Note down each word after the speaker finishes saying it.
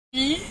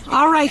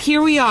All right,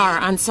 here we are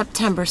on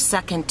September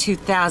 2nd,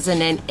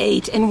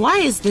 2008. And why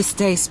is this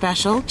day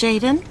special,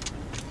 Jaedyn?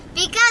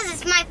 Because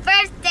it's my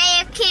first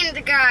day of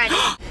kindergarten.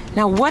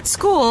 Now, what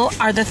school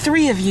are the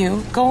three of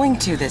you going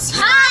to this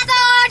year?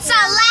 Hawthorne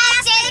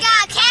Scholastic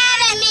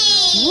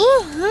Academy!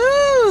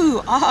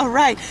 Woohoo! All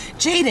right.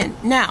 Jaedyn,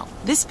 now,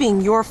 this being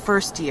your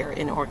first year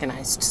in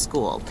organized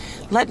school,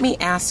 let me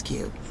ask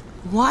you,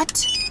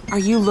 what are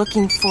you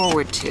looking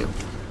forward to?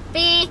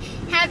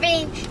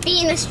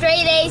 Being a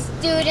straight A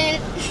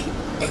student.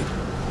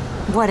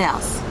 What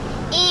else?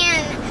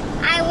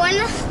 And I want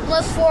to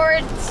look forward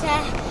to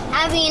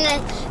having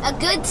a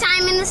good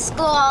time in the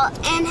school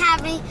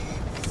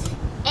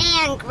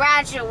and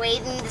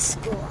graduating the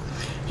school.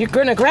 You're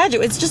going to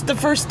graduate. It's just the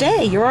first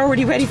day. You're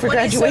already ready for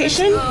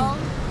graduation?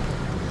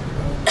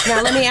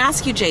 Now, let me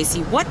ask you,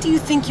 JC, what do you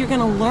think you're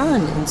going to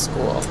learn in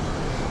school?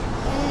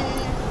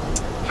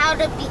 How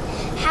to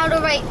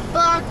write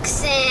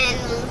books and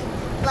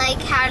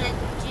like how to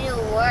do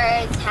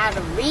words, how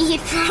to read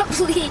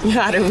properly.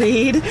 How to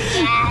read?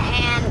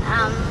 Yeah, and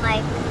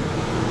like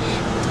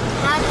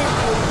how to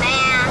do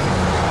math.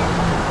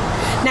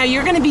 Now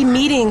you're going to be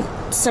meeting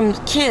some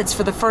kids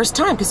for the first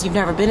time because you've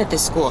never been at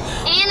this school.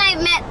 And I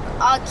met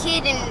a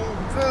kid in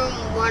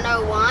room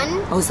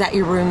 101. Oh, is that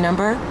your room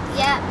number?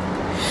 Yeah.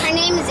 Her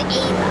name is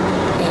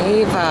Ava.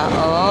 Ava.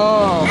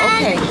 Oh,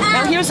 okay.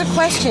 Now here's a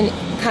question,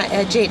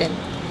 Jaedyn.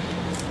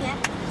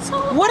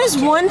 Yeah. What is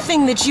one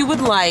thing that you would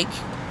like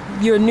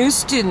your new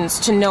students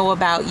to know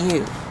about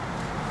you?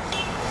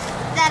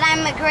 That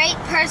I'm a great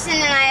person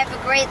and I have a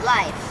great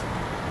life.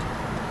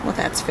 Well,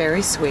 that's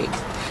very sweet.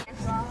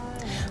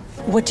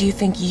 What do you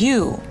think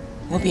you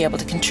will be able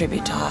to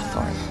contribute to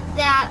Hawthorne?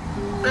 That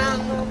I'm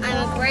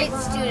a great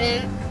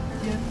student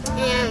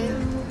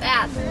and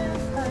that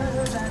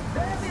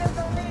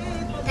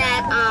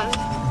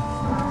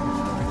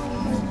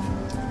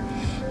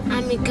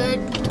I'm a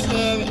good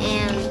kid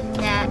and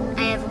that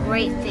I have a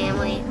great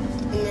family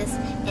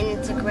and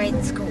it's a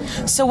great school.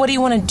 So what do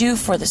you want to do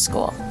for the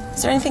school?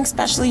 Is there anything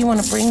special you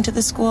want to bring to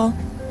the school?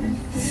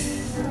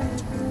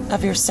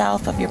 Of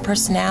yourself, of your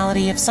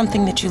personality, of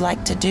something that you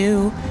like to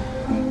do?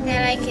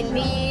 That I can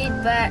read,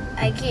 but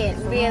I can't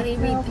really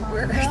read the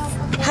words.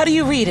 How do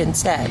you read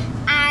instead?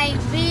 I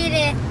read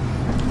it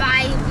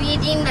by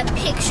reading the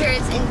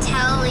pictures and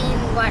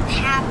telling what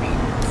happens.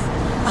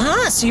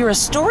 Ah, so you're a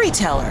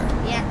storyteller.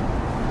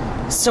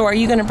 Yeah. So are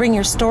you going to bring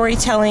your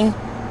storytelling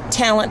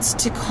talents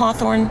to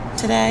Hawthorne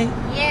today?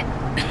 Yep.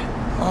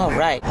 All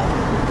right.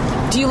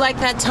 Do you like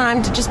that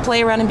time to just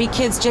play around and be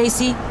kids,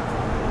 JC?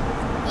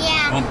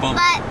 Yeah, but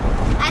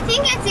I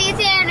think it's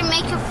easier to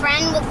make a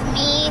friend with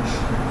me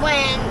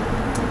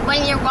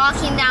when you're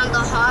walking down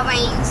the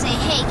hallway and you say,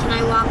 hey, can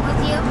I walk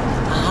with you?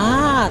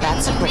 Ah,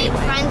 that's a great way. And you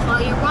make friends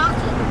while you're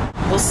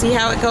walking. We'll see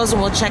how it goes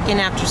and we'll check in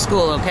after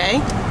school,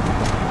 okay?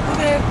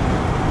 Okay.